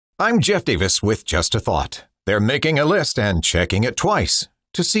I'm Jeff Davis with Just a Thought. They're making a list and checking it twice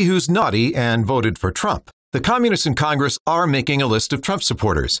to see who's naughty and voted for Trump. The communists in Congress are making a list of Trump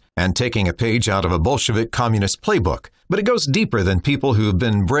supporters and taking a page out of a Bolshevik communist playbook. But it goes deeper than people who have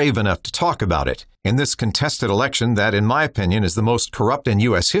been brave enough to talk about it. In this contested election that, in my opinion, is the most corrupt in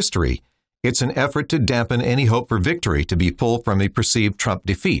U.S. history, it's an effort to dampen any hope for victory to be pulled from a perceived Trump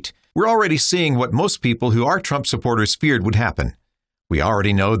defeat. We're already seeing what most people who are Trump supporters feared would happen. We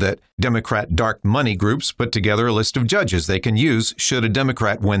already know that Democrat dark money groups put together a list of judges they can use should a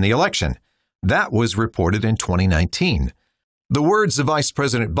Democrat win the election. That was reported in 2019. The words of Vice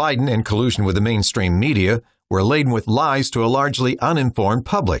President Biden in collusion with the mainstream media were laden with lies to a largely uninformed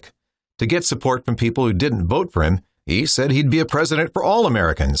public. To get support from people who didn't vote for him, he said he'd be a president for all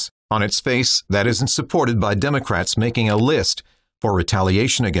Americans. On its face, that isn't supported by Democrats making a list for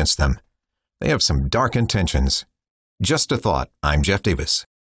retaliation against them. They have some dark intentions. Just a thought. I'm Jeff Davis.